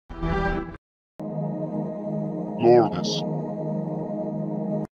Lordes.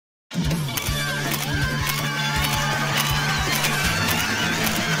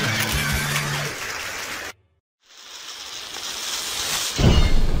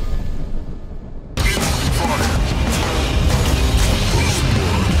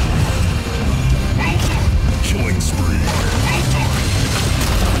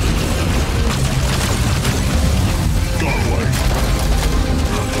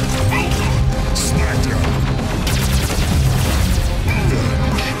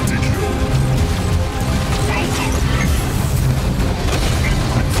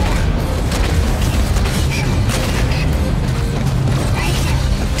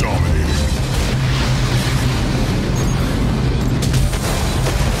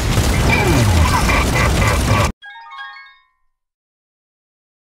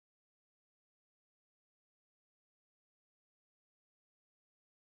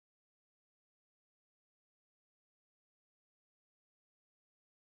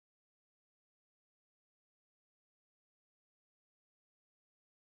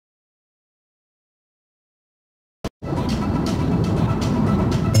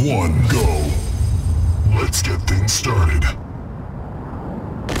 One, go. Let's get things started.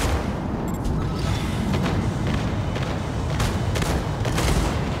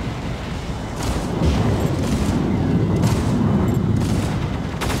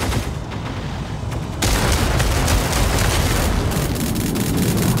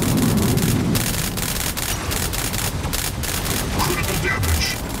 Critical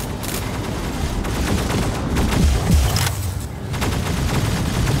damage.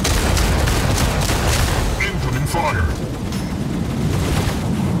 Fire!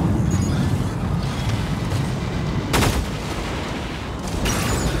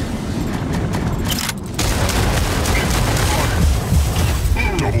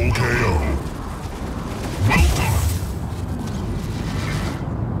 Double KO. Well done.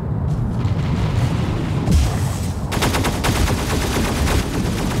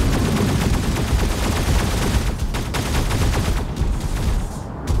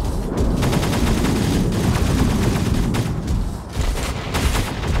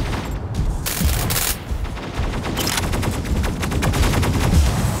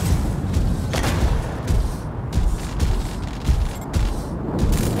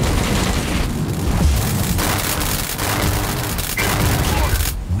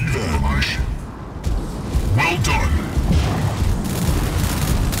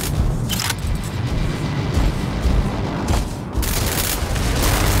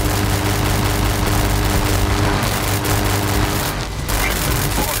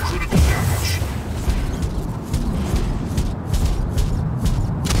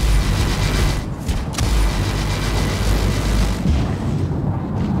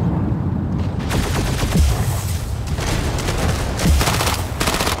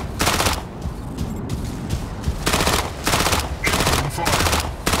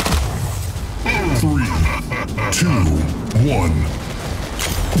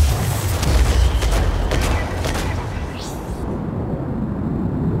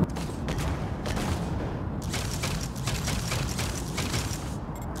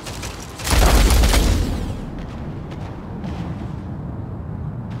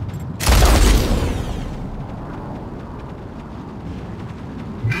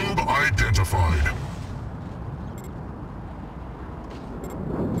 Identified.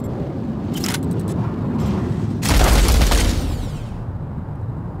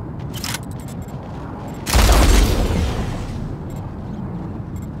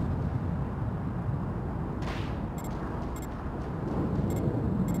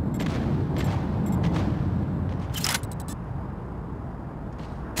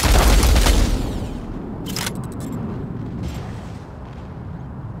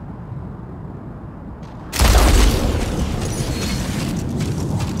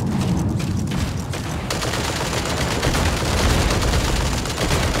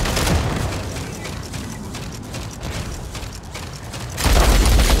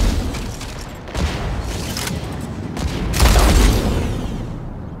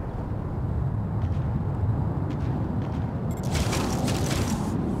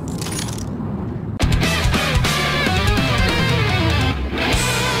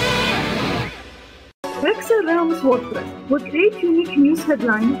 Realm's WordPress will create unique news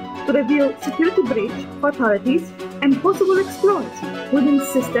headlines to reveal security breach, fatalities, and possible exploits within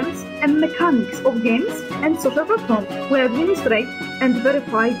systems and mechanics of games and social platforms. We administrate and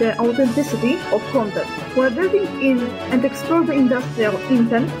verify the authenticity of content. We are delving in and explore the industrial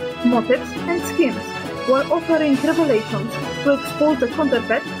intent, motives, and schemes, while offering revelations to expose the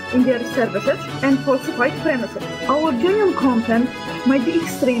counterfeit in their services and falsified premises. Our genuine content might be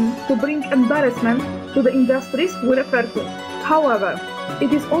extreme to bring embarrassment to the industries we refer to. However,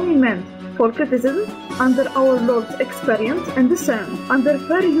 it is only meant for criticism under our Lord's experience and discern. Under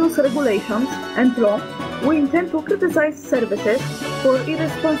fair use regulations and law, we intend to criticize services for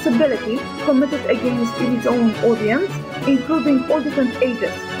irresponsibility committed against its own audience, including all different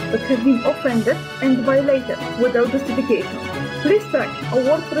ages that have been offended and violated without justification. Please check our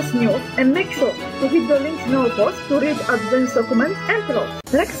WordPress news and make sure to hit the links in our post to read advanced documents and laws.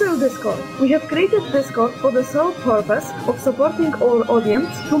 Lexel Discord. We have created Discord for the sole purpose of supporting our audience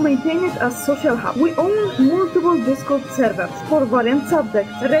to maintain it as social hub. We own multiple Discord servers for variant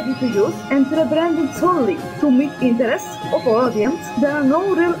subjects ready to use and rebranded solely to meet interests of our audience. There are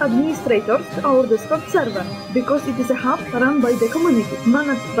no real administrators to our Discord server because it is a hub run by the community,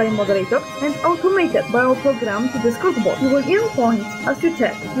 managed by moderators and automated by our programmed Discord bot. You will earn points as you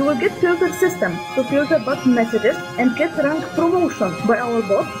chat. You will get filter system to filter bot messages and get rank promotion by our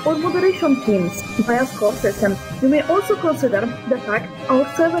bot or moderation teams via score system. You may also consider the fact our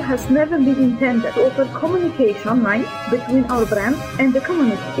server has never been intended to offer communication line between our brand and the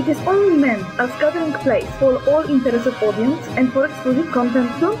community. It is only meant as gathering place for all interested audience and for exclusive content.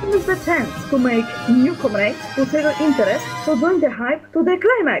 Don't miss the chance to make new comrades who share your interest, so join the hype to the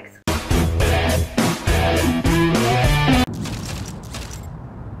climax.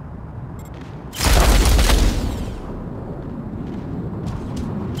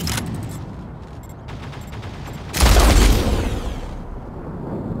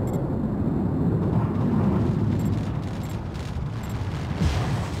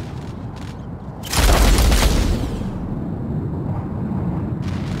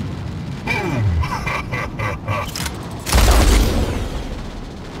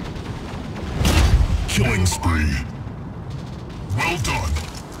 Killing spree. Well done.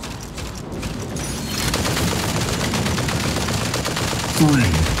 3,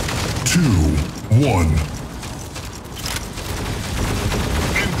 2, 1.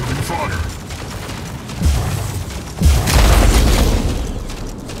 Incoming fire.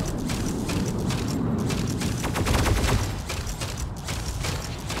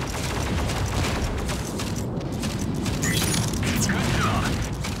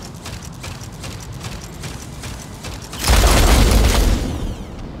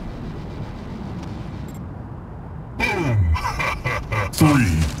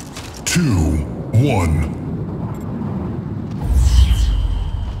 Three, two, one.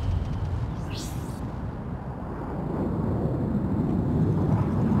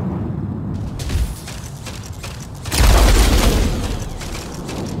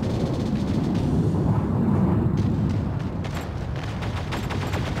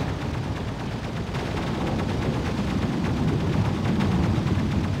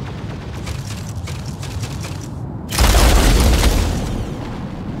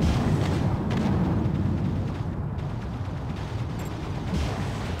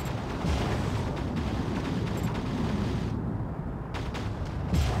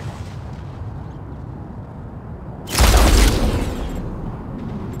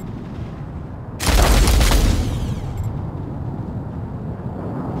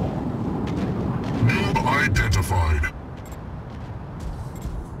 Identified.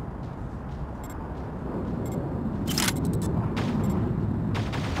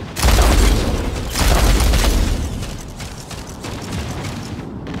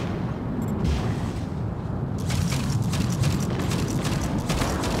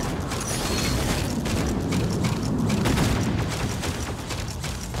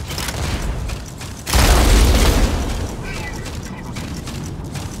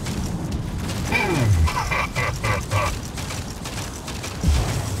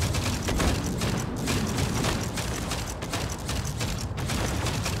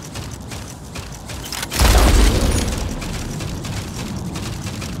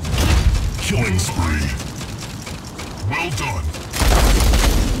 Killing spree. Well done.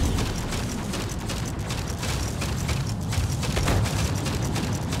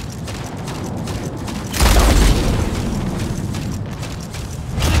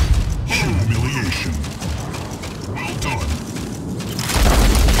 Humiliation. Well done.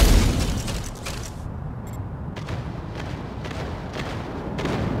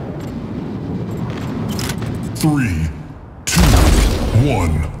 3,